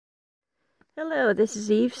Hello, this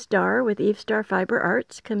is Eve Starr with Eve Starr Fiber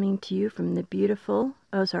Arts coming to you from the beautiful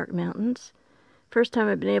Ozark Mountains. First time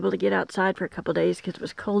I've been able to get outside for a couple days because it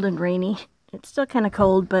was cold and rainy. It's still kind of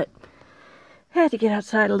cold, but I had to get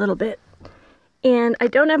outside a little bit. And I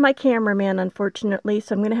don't have my cameraman, unfortunately,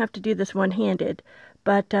 so I'm going to have to do this one-handed.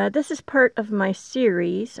 But this is part of my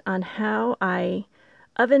series on how I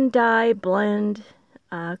oven dye, blend,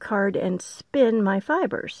 card, and spin my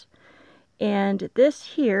fibers. And this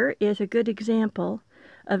here is a good example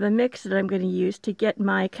of a mix that I'm going to use to get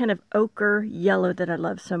my kind of ochre yellow that I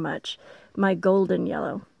love so much, my golden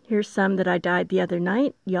yellow. Here's some that I dyed the other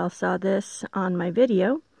night. Y'all saw this on my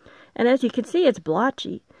video. And as you can see, it's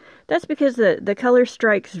blotchy. That's because the color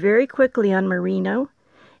strikes very quickly on merino,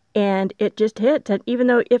 and it just hits. And even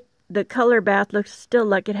though if the color bath looks still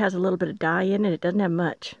like it has a little bit of dye in it, it doesn't have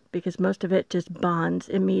much because most of it just bonds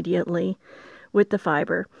immediately with the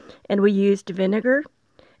fiber. And we used vinegar,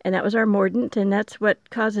 and that was our mordant, and that's what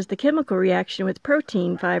causes the chemical reaction with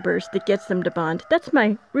protein fibers that gets them to bond. That's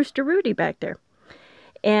my Rooster Rudy back there.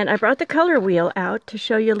 And I brought the color wheel out to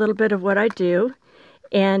show you a little bit of what I do.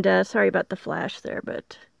 And sorry about the flash there,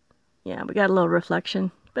 but yeah, we got a little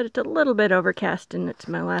reflection, but it's a little bit overcast and it's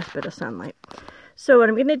my last bit of sunlight. So what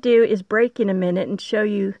I'm going to do is break in a minute and show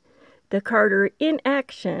you the carder in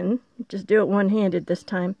action. Just do it one-handed this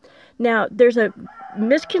time. Now, there's a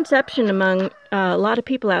misconception among a lot of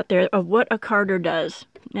people out there of what a carder does.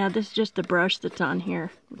 Now, this is just the brush that's on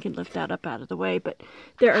here. We can lift that up out of the way, but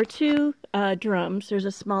there are two drums. There's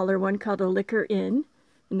a smaller one called a liquor in.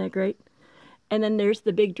 Isn't that great? And then there's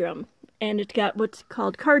the big drum. And it's got what's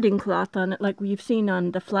called carding cloth on it, like we've seen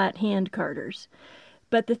on the flat hand carders.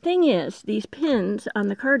 But the thing is, these pins on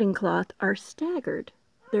the carding cloth are staggered.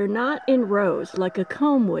 They're not in rows like a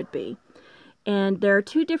comb would be. And there are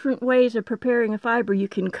two different ways of preparing a fiber. You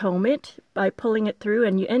can comb it by pulling it through,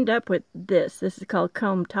 and you end up with this. This is called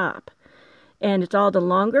comb top. And it's all the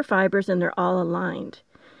longer fibers, and they're all aligned.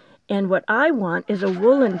 And what I want is a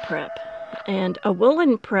woolen prep. And a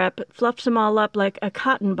woolen prep fluffs them all up like a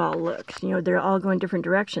cotton ball looks. You know, they're all going different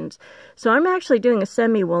directions. So I'm actually doing a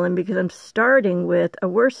semi-woolen because I'm starting with a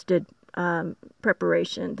worsted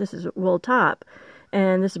preparation. This is wool top,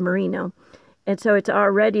 and this is merino. And so it's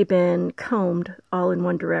already been combed all in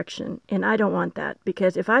one direction. And I don't want that,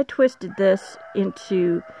 because if I twisted this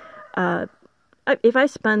into, if I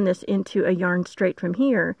spun this into a yarn straight from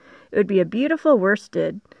here, it would be a beautiful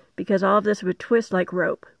worsted, because all of this would twist like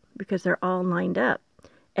rope, because they're all lined up.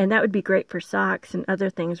 And that would be great for socks and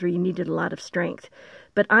other things where you needed a lot of strength.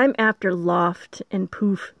 But I'm after loft and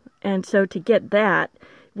poof. And so to get that,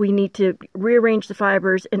 we need to rearrange the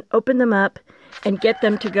fibers and open them up and get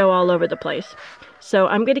them to go all over the place. So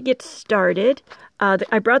I'm going to get started.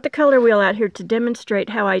 I brought the color wheel out here to demonstrate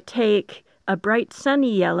how I take a bright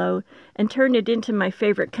sunny yellow and turn it into my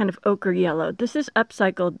favorite kind of ochre yellow. This is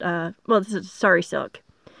upcycled, well, this is Saori silk.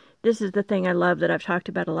 This is the thing I love that I've talked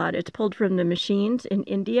about a lot. It's pulled from the machines in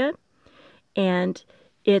India, and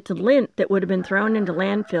it's lint that would have been thrown into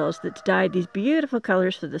landfills that's dyed these beautiful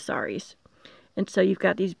colors for the saris. And so you've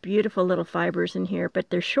got these beautiful little fibers in here, but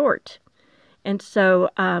they're short. And so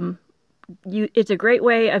it's a great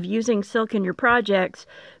way of using silk in your projects,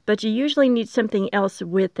 but you usually need something else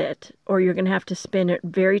with it, or you're going to have to spin it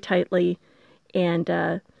very tightly,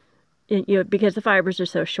 and because the fibers are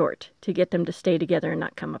so short, to get them to stay together and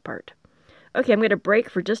not come apart. Okay, I'm going to break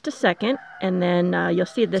for just a second, and then you'll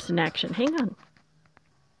see this in action. Hang on.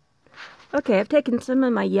 Okay, I've taken some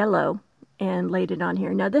of my yellow and laid it on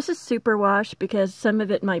here. Now, this is superwash because some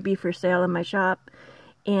of it might be for sale in my shop.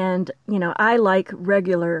 And, you know, I like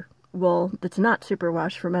regular wool that's not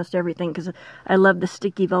superwash for most everything because I love the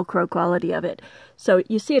sticky Velcro quality of it. So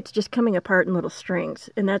you see it's just coming apart in little strings,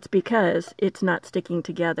 and that's because it's not sticking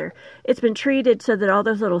together. It's been treated so that all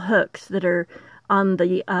those little hooks that are on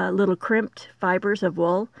the little crimped fibers of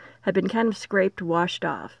wool have been kind of scraped, washed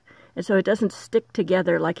off. And so it doesn't stick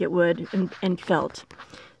together like it would in felt.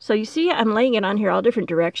 So you see I'm laying it on here all different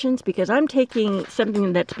directions because I'm taking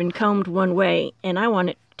something that's been combed one way and I want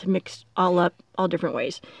it to mix all up all different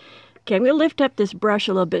ways. Okay, I'm going to lift up this brush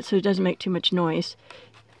a little bit so it doesn't make too much noise.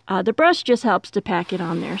 The brush just helps to pack it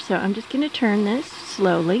on there. So I'm just going to turn this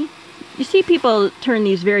slowly. You see people turn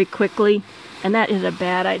these very quickly, and that is a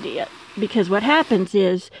bad idea because what happens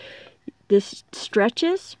is this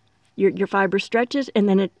stretches, your fiber stretches, and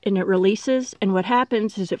then it releases, and what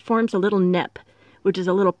happens is it forms a little nip, which is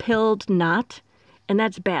a little pilled knot, and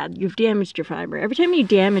that's bad. You've damaged your fiber. Every time you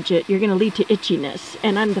damage it, you're going to lead to itchiness,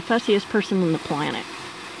 and I'm the fussiest person on the planet.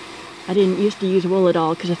 I didn't used to use wool at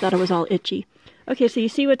all because I thought it was all itchy. Okay, so you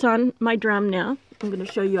see what's on my drum now. I'm going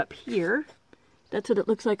to show you up here. That's what it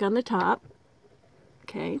looks like on the top.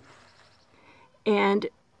 okay? And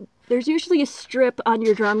there's usually a strip on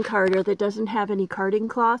your drum carder that doesn't have any carding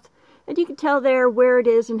cloth, and you can tell there where it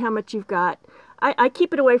is and how much you've got. I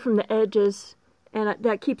keep it away from the edges, and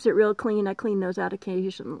that keeps it real clean. I clean those out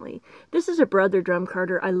occasionally. This is a Brother drum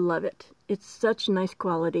carder. I love it. It's such nice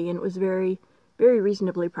quality, and it was very, very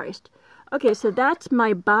reasonably priced. Okay, so that's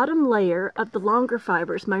my bottom layer of the longer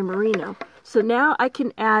fibers, my merino. So now I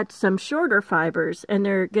can add some shorter fibers, and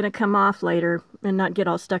they're going to come off later and not get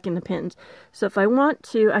all stuck in the pins. So if I want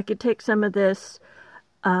to, I could take some of this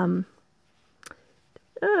Saori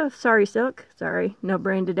silk. Sorry, no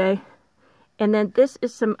brain today. And then this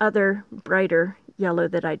is some other brighter yellow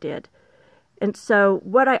that I did. And so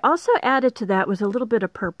what I also added to that was a little bit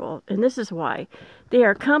of purple, and this is why. They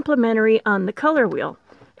are complementary on the color wheel.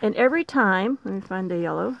 And every time, let me find the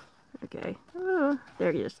yellow. Okay, oh, there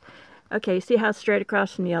it is. Okay, see how straight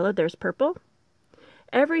across from yellow, there's purple?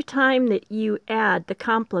 Every time that you add the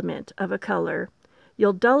complement of a color,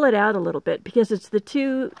 you'll dull it out a little bit because it's the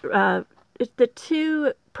two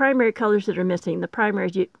primary colors that are missing. The primary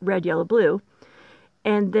is red, yellow, blue.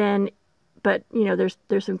 And then, but, you know,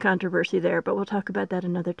 there's some controversy there, but we'll talk about that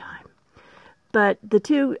another time. But the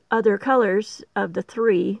two other colors of the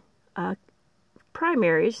three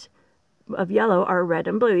primaries of yellow are red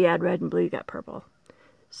and blue. You add red and blue, you got purple.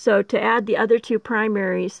 So to add the other two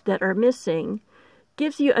primaries that are missing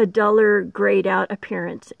gives you a duller, grayed out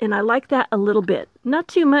appearance. And I like that a little bit. Not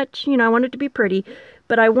too much, you know, I want it to be pretty,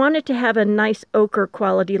 but I want it to have a nice ochre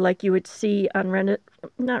quality like you would see on,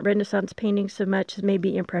 not Renaissance paintings so much as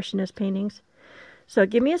maybe Impressionist paintings. So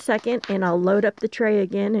give me a second and I'll load up the tray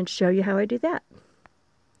again and show you how I do that.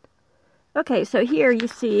 Okay, so here you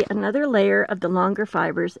see another layer of the longer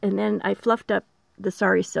fibers, and then I fluffed up the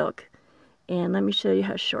Saori silk. And let me show you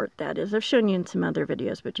how short that is. I've shown you in some other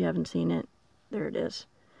videos, but you haven't seen it. There it is.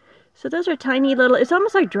 So those are tiny little, it's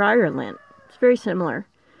almost like dryer lint. It's very similar.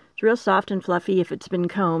 It's real soft and fluffy if it's been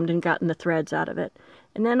combed and gotten the threads out of it.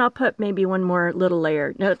 And then I'll put maybe one more little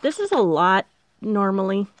layer. Now, this is a lot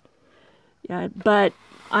normally, yeah, but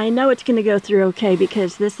I know it's going to go through okay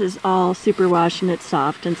because this is all superwash and it's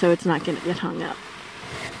soft, and so it's not going to get hung up.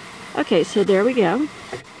 Okay, so there we go.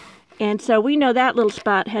 And so we know that little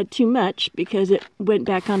spot had too much because it went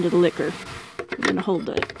back onto the liquor. I'm going to hold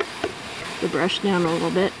the brush down a little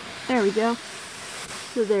bit. There we go.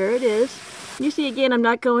 So there it is. You see, again, I'm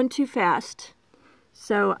not going too fast.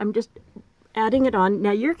 So I'm just adding it on.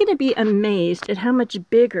 Now you're going to be amazed at how much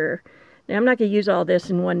bigger. Now I'm not going to use all this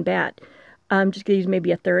in one bat. I'm just going to use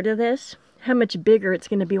maybe a third of this. How much bigger it's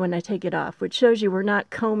going to be when I take it off, which shows you we're not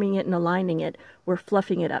combing it and aligning it. We're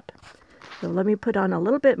fluffing it up. So let me put on a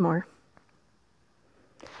little bit more.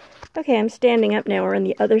 Okay, I'm standing up now. We're on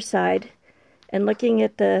the other side and looking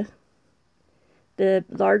at the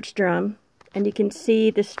large drum, and you can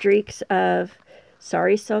see the streaks of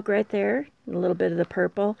Saori silk right there, and a little bit of the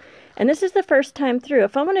purple. And this is the first time through.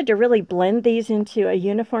 If I wanted to really blend these into a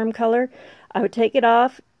uniform color, I would take it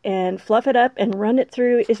off and fluff it up and run it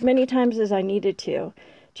through as many times as I needed to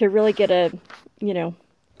really get a, you know,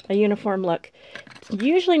 a uniform look. It's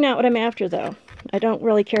usually not what I'm after though. I don't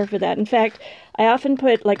really care for that. In fact, I often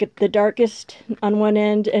put like the darkest on one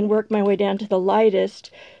end and work my way down to the lightest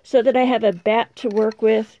so that I have a bat to work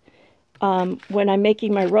with when I'm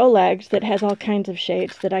making my rolags that has all kinds of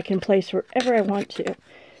shades that I can place wherever I want to.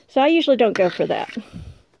 So I usually don't go for that.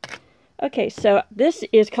 Okay, so this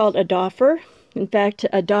is called a doffer. In fact,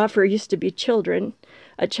 a doffer used to be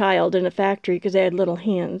a child in a factory because they had little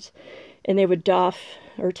hands, and they would doff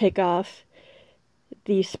or take off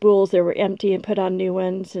the spools that were empty and put on new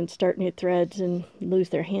ones and start new threads and lose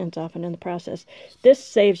their hands often in the process. This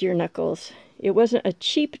saves your knuckles. It wasn't a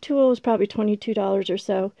cheap tool. It was probably $22 or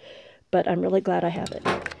so, but I'm really glad I have it.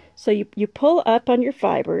 So you pull up on your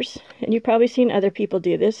fibers, and you've probably seen other people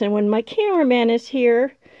do this, and when my cameraman is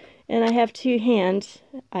here and I have two hands,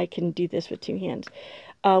 I can do this with two hands.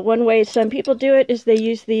 One way some people do it is they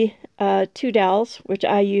use the two dowels, which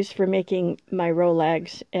I use for making my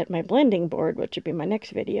rolags at my blending board, which would be my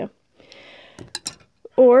next video.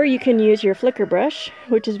 Or you can use your flicker brush,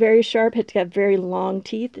 which is very sharp. It's got very long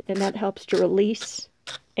teeth, and that helps to release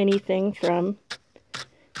anything from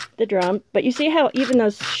the drum. But you see how even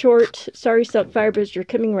those short Saori silk fibers are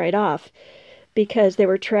coming right off because they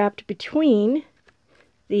were trapped between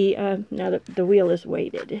the, now the wheel is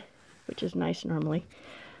weighted, which is nice normally.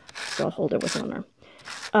 So I'll hold it with one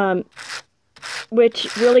arm.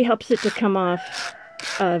 Which really helps it to come off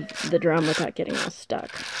of the drum without getting all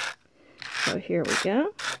stuck. So here we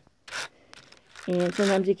go. And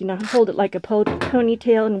sometimes you can hold it like a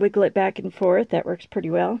ponytail and wiggle it back and forth. That works pretty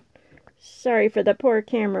well. Sorry for the poor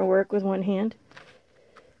camera work with one hand.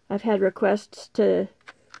 I've had requests to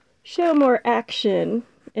show more action,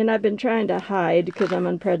 and I've been trying to hide because I'm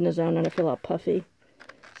on prednisone and I feel all puffy.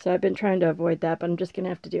 So I've been trying to avoid that, but I'm just going to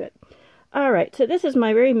have to do it. Alright, so this is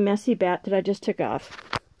my very messy bat that I just took off.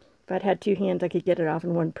 If I'd had two hands, I could get it off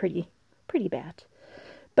in one pretty bat.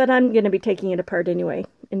 But I'm going to be taking it apart anyway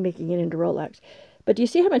and making it into rolags. But do you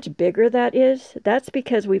see how much bigger that is? That's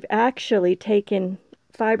because we've actually taken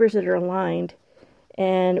fibers that are aligned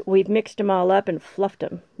and we've mixed them all up and fluffed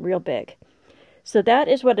them real big. So that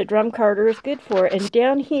is what a drum carder is good for. And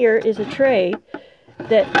down here is a tray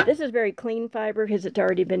that, this is very clean fiber because it's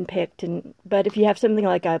already been picked. But if you have something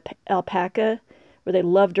like alpaca, where they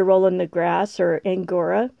love to roll in the grass, or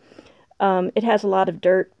Angora, it has a lot of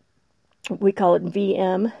dirt. We call it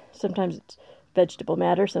VM. Sometimes it's vegetable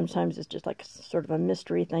matter. Sometimes it's just like sort of a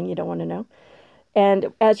mystery thing you don't want to know.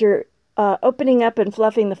 And as you're opening up and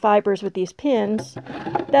fluffing the fibers with these pins,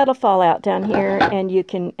 that'll fall out down here, and you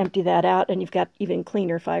can empty that out, and you've got even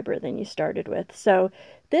cleaner fiber than you started with. So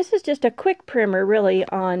this is just a quick primer, really,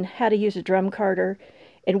 on how to use a drum carder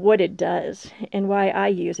and what it does and why I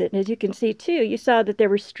use it. And as you can see, too, you saw that there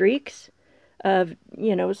were streaks of,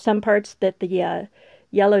 you know, some parts that the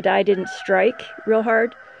yellow dye didn't strike real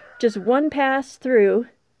hard. Just one pass through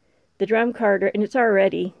the drum carder, and it's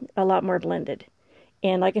already a lot more blended.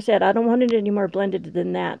 And like I said, I don't want it any more blended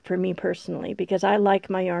than that for me personally, because I like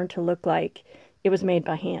my yarn to look like it was made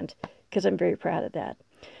by hand, because I'm very proud of that.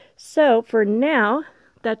 So for now,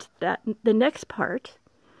 that's the next part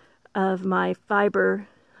of my fiber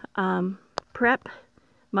prep,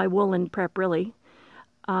 my woolen prep really.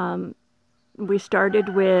 We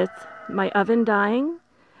started with my oven dyeing.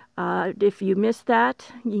 If you missed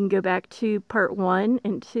that, you can go back to part 1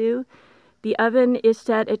 and 2. The oven is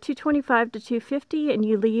set at 225 to 250, and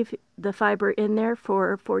you leave the fiber in there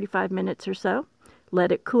for 45 minutes or so.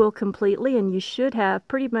 Let it cool completely, and you should have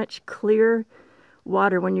pretty much clear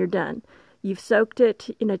water when you're done. You've soaked it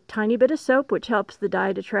in a tiny bit of soap, which helps the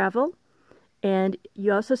dye to travel. And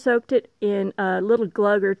you also soaked it in a little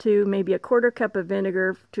glug or two, maybe a quarter cup of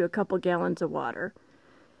vinegar to a couple gallons of water.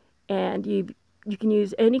 And you can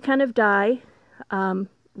use any kind of dye,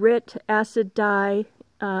 RIT, acid dye.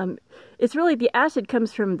 It's really, the acid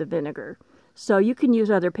comes from the vinegar. So you can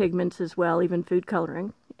use other pigments as well, even food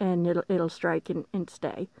coloring, and it'll strike and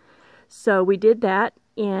stay. So we did that,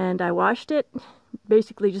 and I washed it,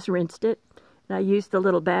 basically just rinsed it. And I used the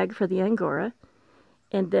little bag for the Angora.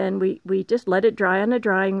 And then we just let it dry on a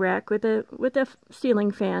drying rack with a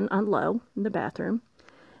ceiling fan on low in the bathroom.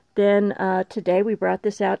 Then today we brought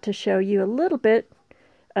this out to show you a little bit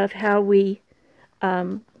of how we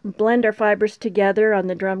blend our fibers together on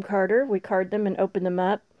the drum carder. We card them and open them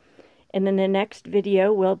up. And then the next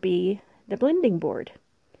video will be the blending board.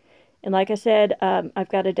 And like I said, I've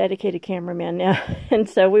got a dedicated cameraman now. And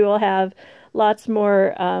so we will have lots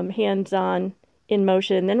more hands-on in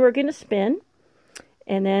motion. And then we're going to spin.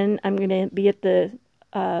 And then I'm going to be at the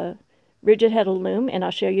rigid heddle loom, and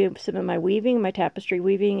I'll show you some of my weaving, my tapestry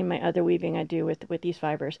weaving, and my other weaving I do with these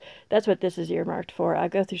fibers. That's what this is earmarked for. I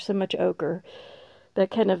go through so much ochre, that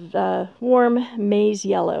kind of warm maize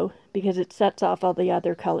yellow, because it sets off all the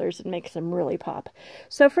other colors and makes them really pop.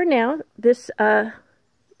 So for now, this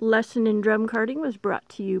lesson in drum carding was brought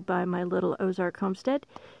to you by my little Ozark homestead.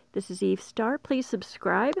 This is Eve Starr. Please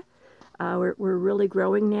subscribe. We're really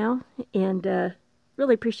growing now, and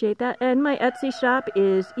really appreciate that. And my Etsy shop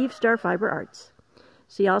is Eve Starr Fiber Arts.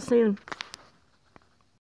 See y'all soon.